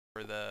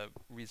for the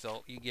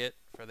result you get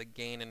for the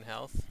gain in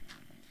health.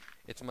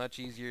 It's much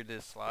easier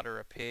to slaughter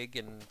a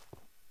pig,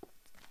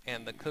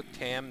 and the cooked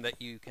ham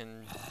that you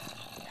can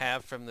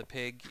have from the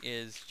pig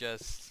is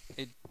just,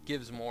 it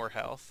gives more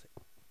health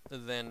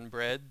than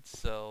bread,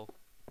 so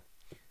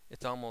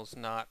it's almost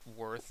not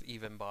worth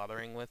even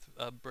bothering with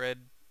a bread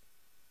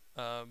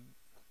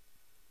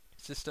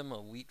system,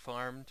 a wheat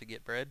farm to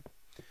get bread.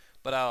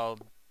 But I'll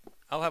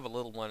have a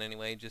little one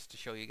anyway, just to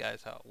show you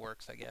guys how it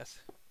works, I guess.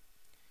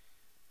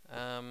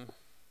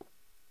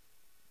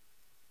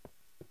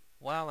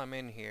 While I'm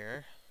in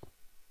here, I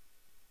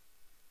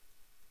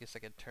guess I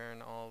could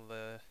turn all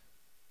the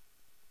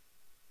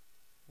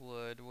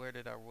wood. Where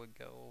did our wood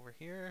go? Over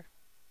here.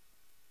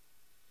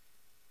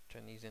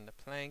 Turn these into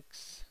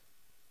planks.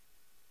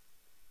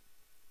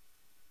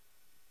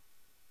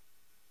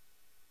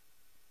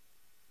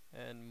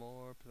 And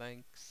more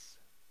planks.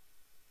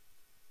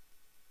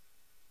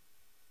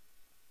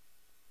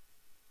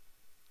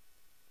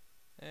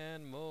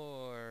 And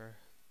more.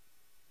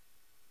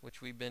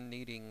 Which we've been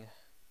needing.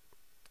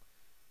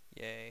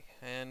 Yay.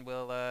 And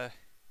we'll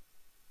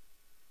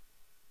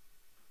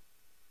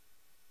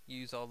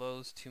use all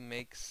those to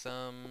make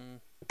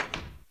some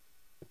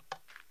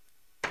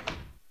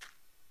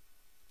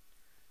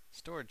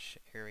storage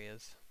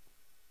areas.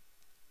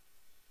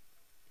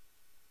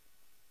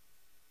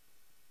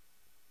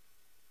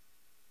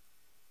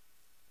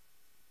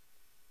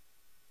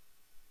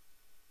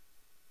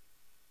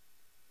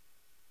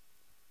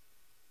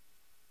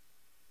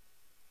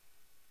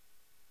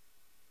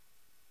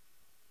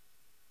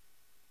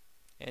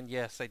 And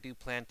yes, I do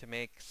plan to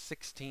make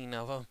 16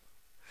 of them.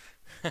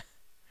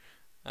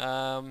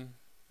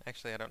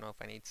 Actually, I don't know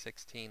if I need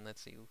 16.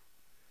 Let's see.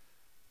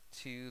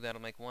 2,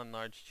 that'll make 1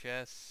 large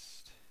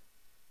chest.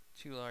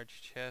 2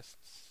 large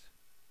chests.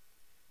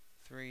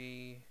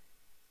 3,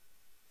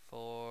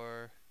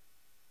 4,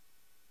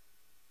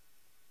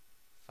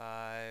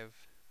 5,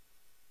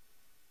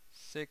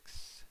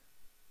 6.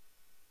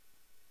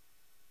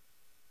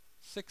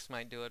 6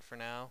 might do it for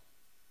now.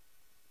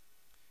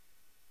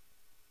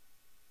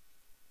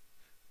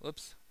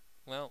 Whoops.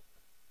 Well,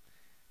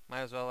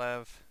 might as well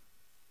have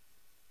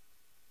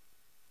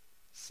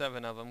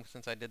 7 of them,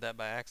 since I did that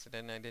by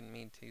accident and I didn't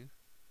mean to.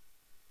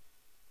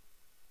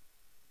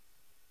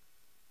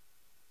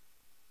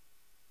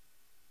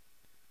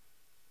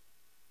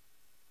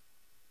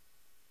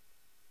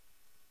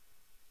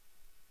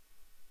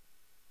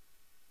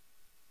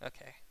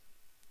 Okay.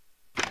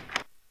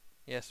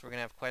 Yes, we're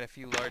gonna have quite a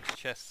few large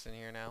chests in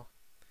here now.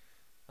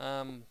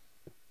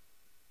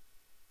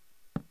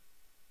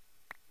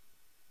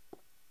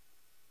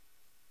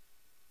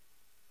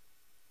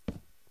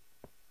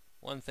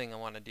 One thing I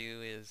want to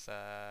do is,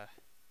 crap.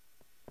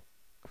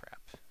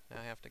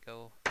 Now I have to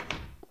go.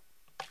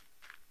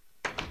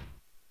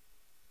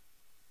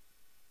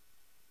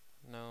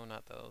 No,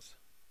 not those.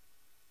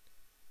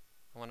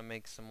 I want to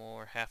make some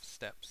more half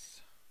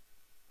steps.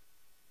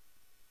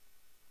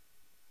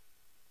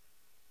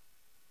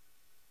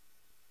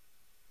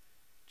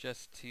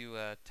 Just to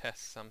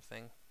test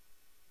something.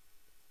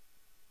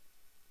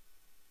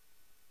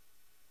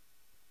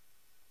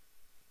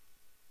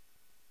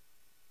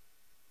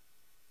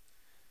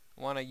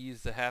 I want to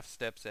use the half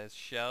steps as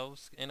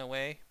shelves in a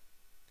way,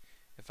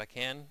 if I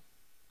can,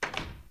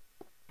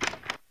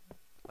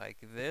 like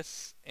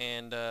this,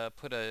 and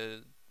put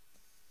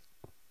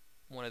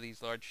one of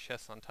these large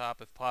chests on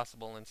top if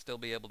possible, and still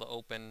be able to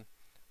open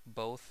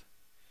both.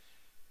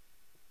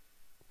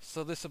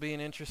 So this will be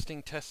an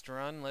interesting test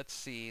run. Let's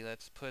see,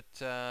 let's put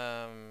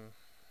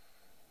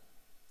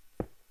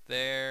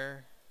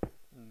there,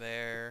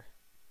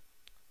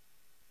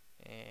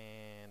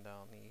 and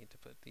I'll need to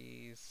put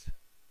these.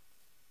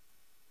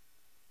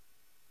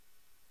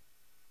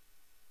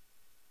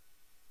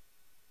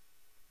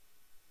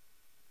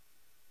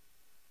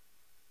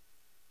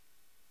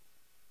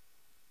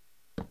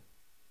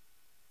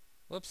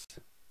 Whoops.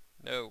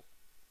 No.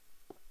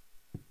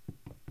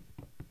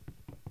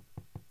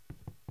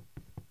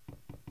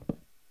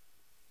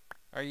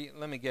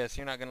 Let me guess,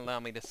 you're not going to allow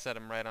me to set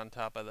them right on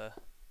top of the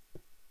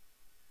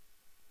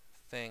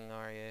thing,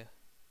 are you?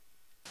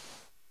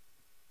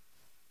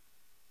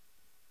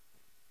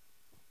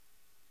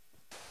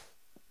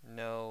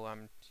 No,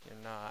 you're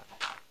not.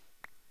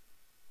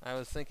 I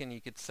was thinking you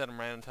could set them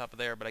right on top of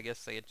there, but I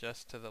guess they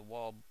adjust to the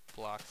wall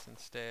blocks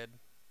instead.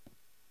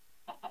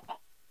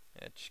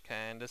 Which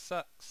kinda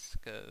sucks,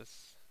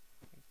 cause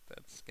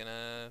that's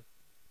gonna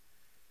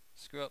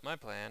screw up my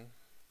plan.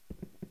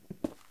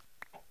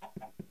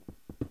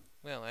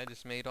 Well, I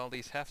just made all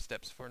these half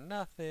steps for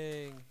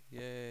nothing.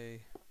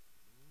 Yay.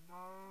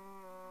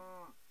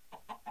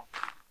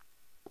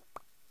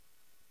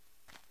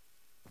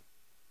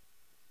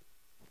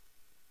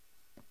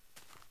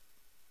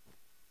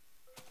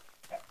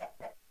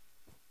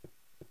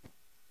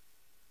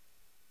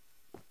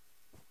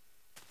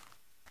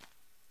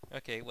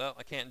 Okay, well,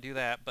 I can't do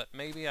that, but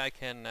maybe I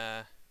can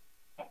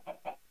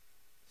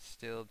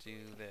still do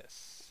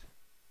this.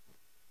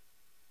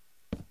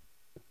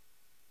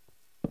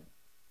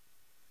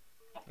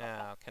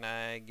 Now, can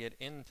I get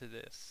into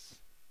this?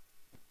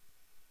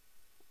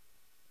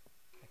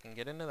 I can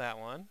get into that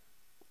one.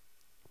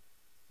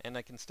 And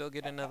I can still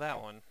get into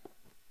that one.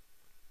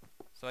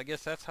 So I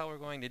guess that's how we're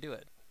going to do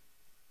it.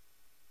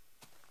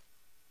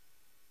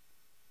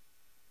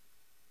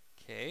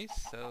 Okay,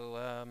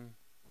 so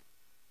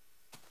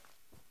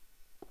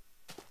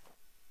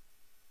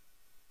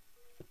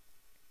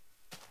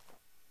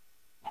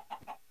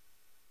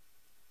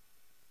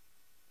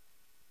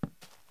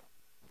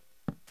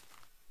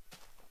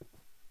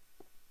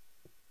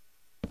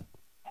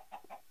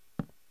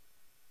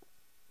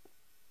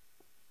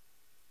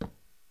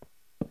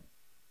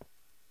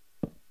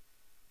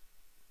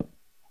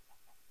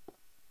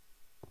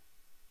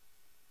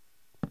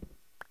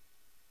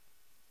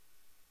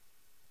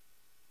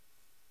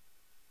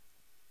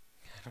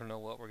I don't know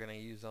what we're going to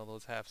use all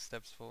those half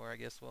steps for. I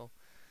guess we'll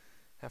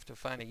have to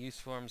find a use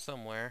for them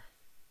somewhere.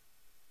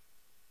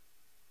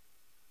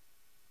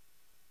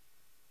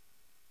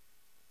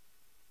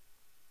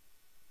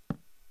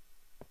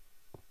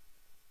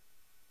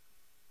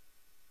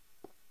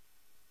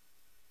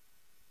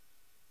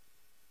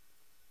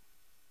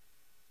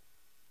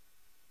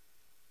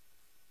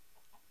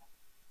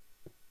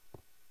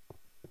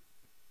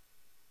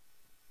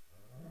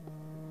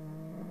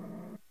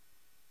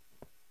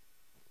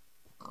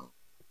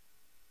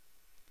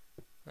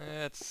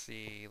 Let's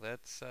see.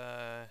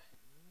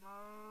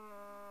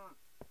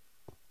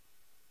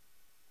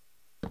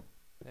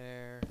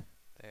 There,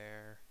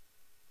 there.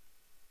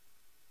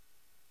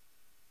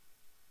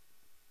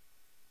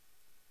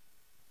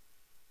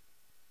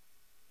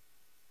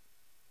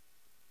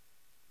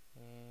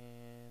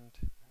 And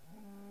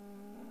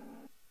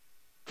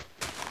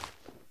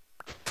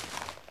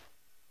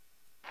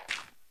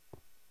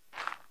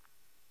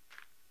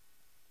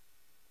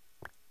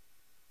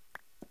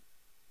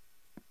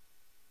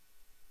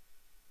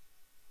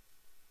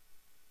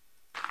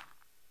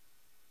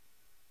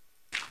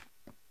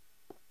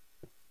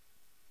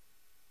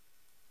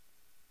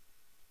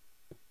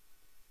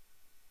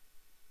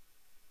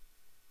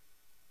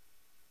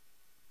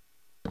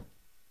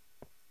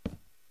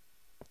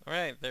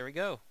alright, there we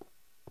go.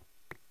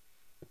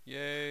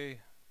 Yay.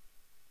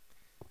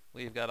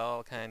 We've got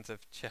all kinds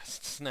of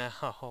chests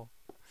now.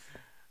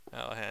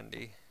 How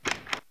handy.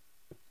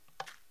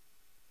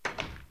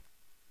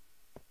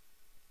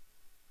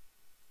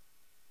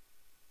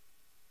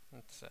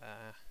 Let's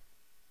that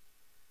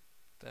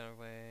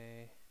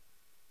away.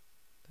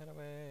 That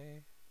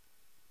away.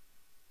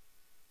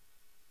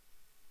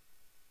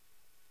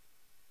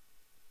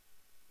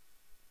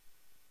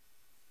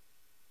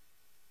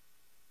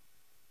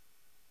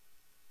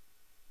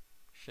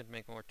 Should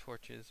make more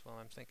torches while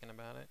I'm thinking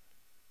about it.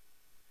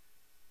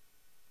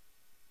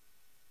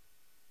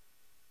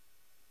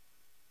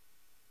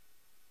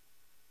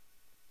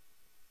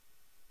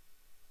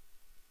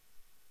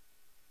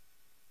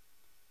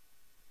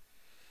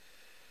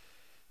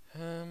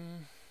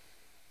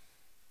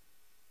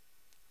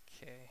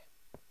 Okay.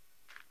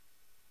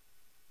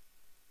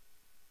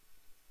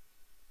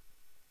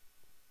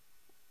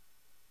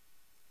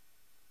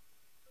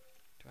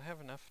 Do I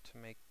have enough to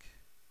make...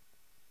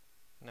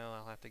 No,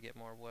 I'll have to get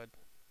more wood.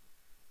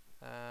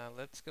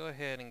 Let's go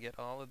ahead and get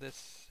all of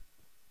this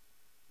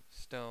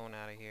stone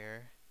out of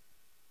here.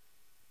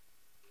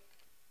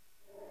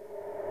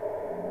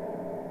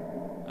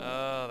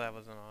 Oh, that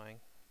was annoying.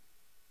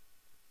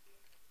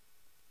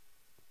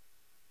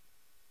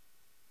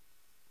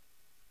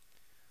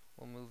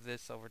 We'll move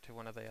this over to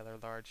one of the other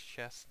large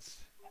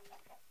chests.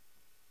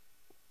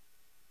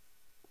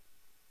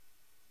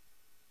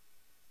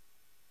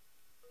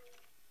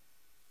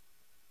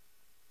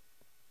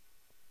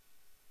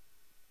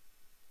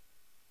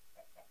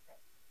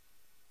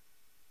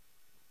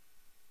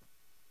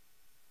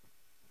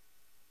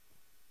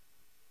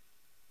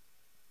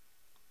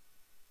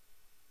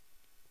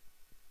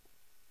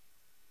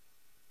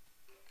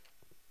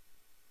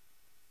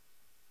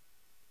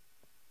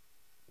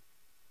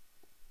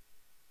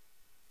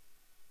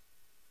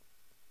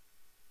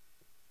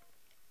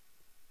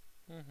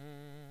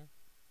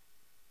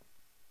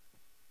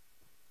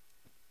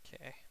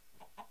 Okay.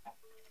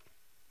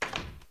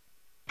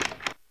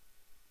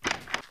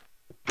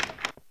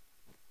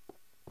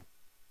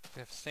 We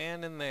have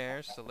sand in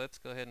there, so let's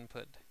go ahead and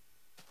put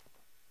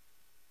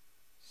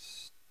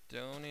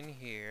stone in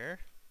here.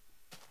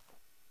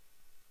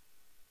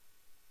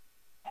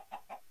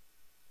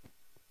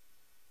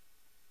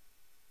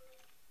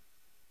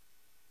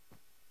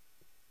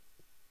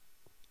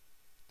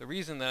 The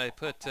reason that I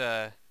put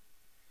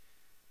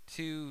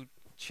two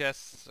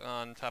chests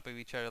on top of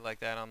each other like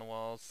that on the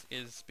walls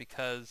is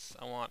because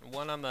I want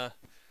one on the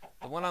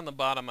one on the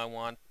bottom. I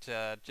want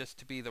just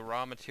to be the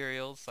raw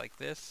materials like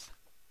this.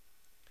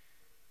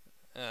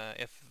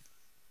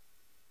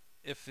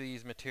 If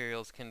these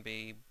materials can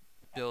be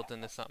built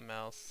into something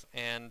else,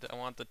 and I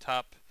want the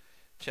top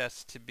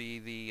chest to be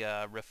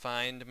the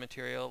refined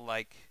material.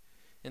 Like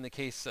in the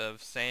case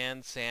of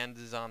sand, sand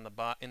is on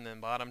the in the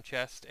bottom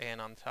chest, and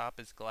on top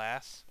is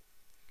glass.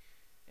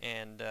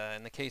 And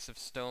in the case of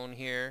stone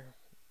here,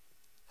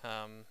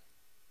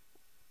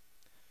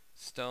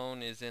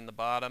 stone is in the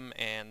bottom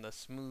and the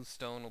smooth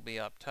stone will be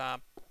up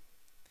top.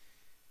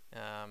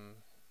 Um,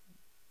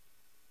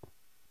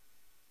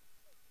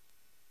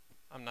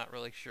 I'm not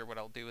really sure what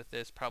I'll do with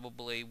this.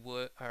 Probably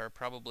wood, or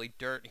probably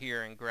dirt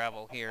here and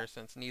gravel here,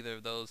 since neither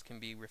of those can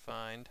be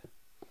refined.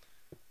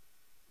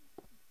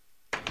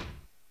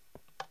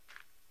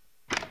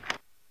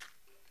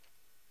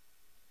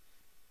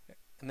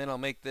 And then I'll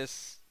make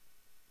this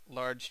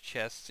large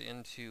chest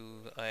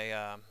into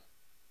a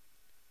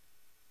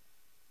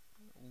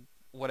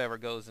whatever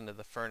goes into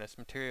the furnace.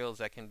 Materials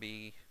that can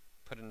be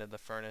put into the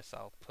furnace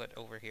I'll put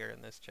over here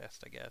in this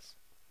chest, I guess.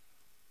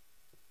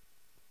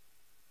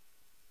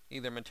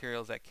 Either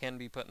materials that can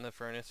be put in the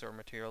furnace or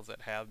materials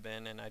that have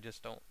been, and I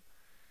just don't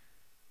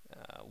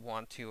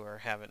want to or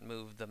haven't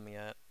moved them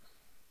yet.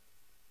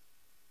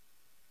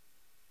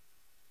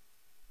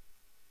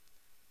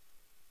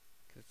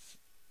 Because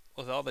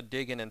with all the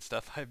digging and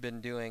stuff I've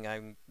been doing,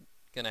 I'm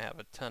gonna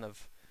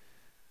have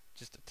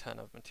just a ton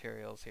of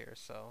materials here,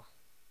 so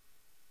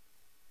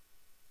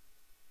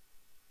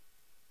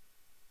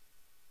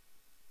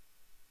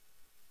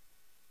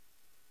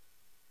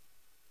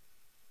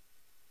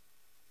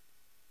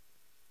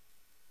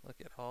look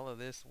at all of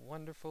this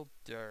wonderful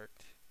dirt.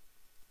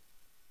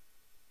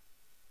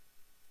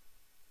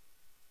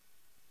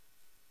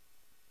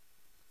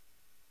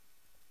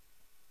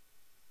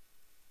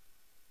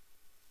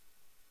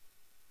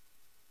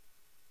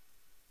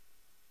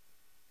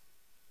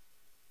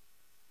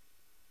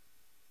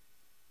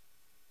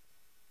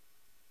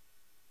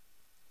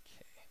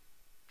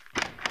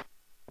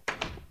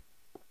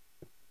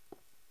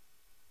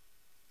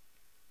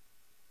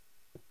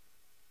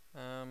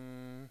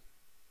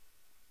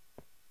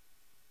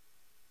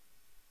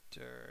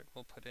 Dirt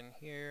we'll put in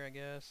here, I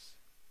guess.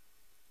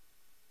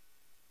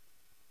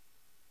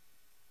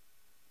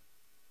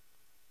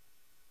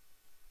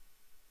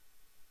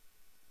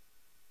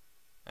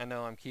 I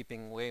know I'm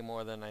keeping way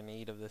more than I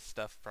need of this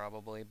stuff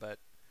probably, but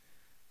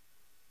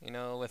you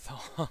know,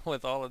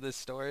 with all of this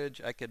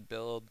storage, I could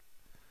build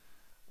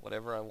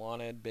whatever I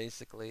wanted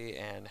basically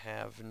and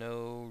have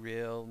no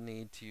real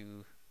need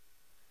to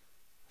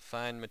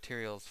find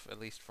materials, at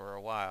least for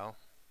a while.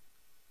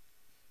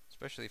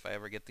 Especially if I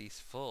ever get these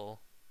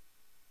full.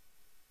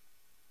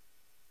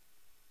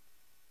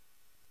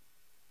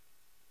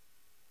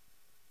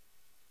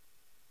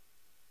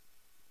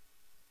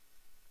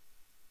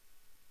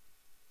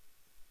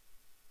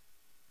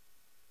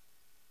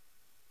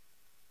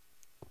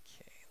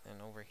 Okay, then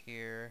over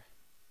here,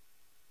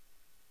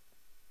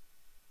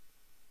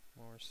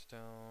 more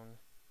stone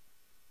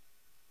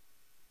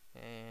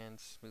and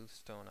smooth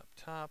stone up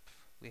top.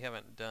 We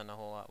haven't done a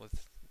whole lot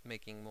with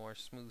making more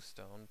smooth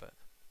stone, but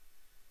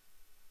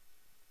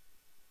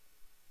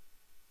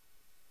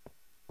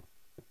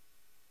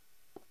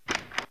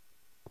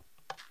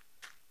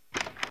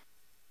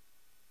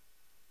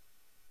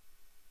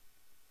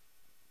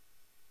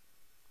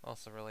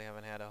also really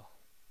haven't had a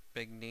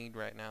big need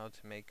right now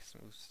to make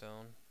smooth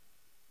stone,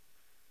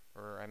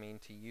 or I mean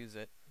to use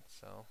it,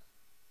 so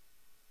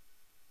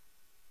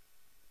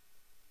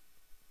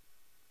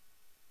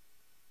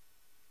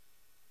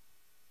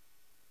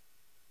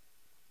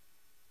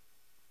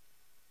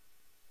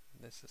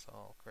this is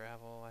all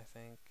gravel, I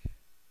think.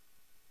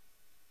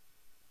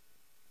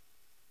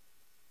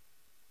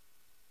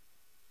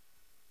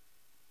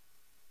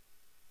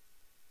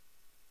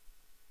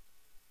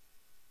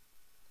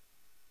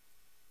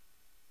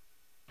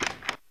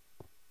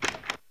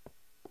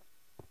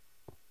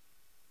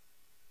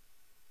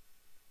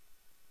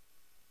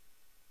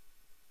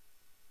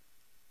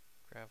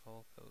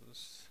 Gravel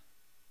goes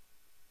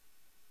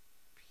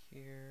up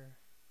here.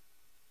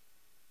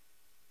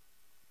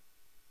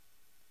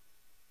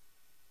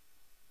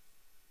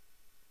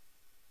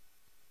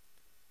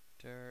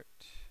 Dirt.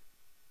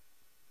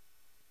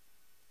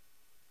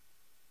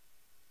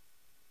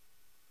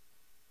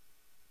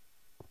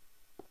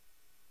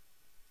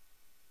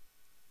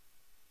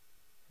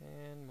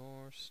 And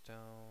more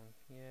stone.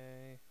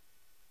 Yay.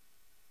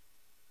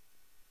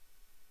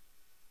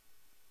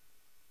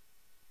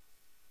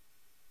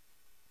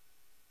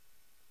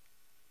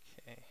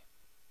 Okay.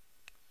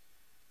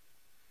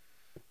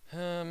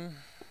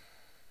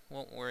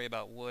 Won't worry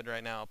about wood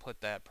right now. I'll put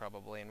that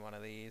probably in one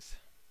of these.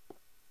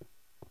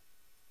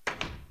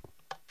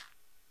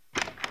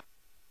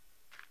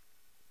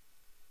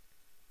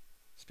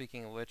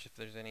 Speaking of which, if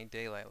there's any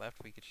daylight left,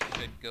 we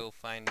should go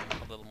find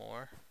a little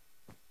more.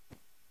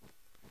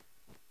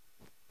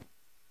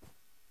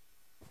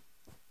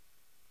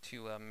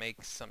 To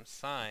make some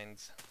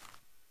signs.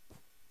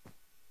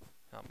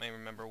 Help me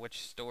remember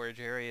which storage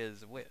area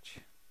is which.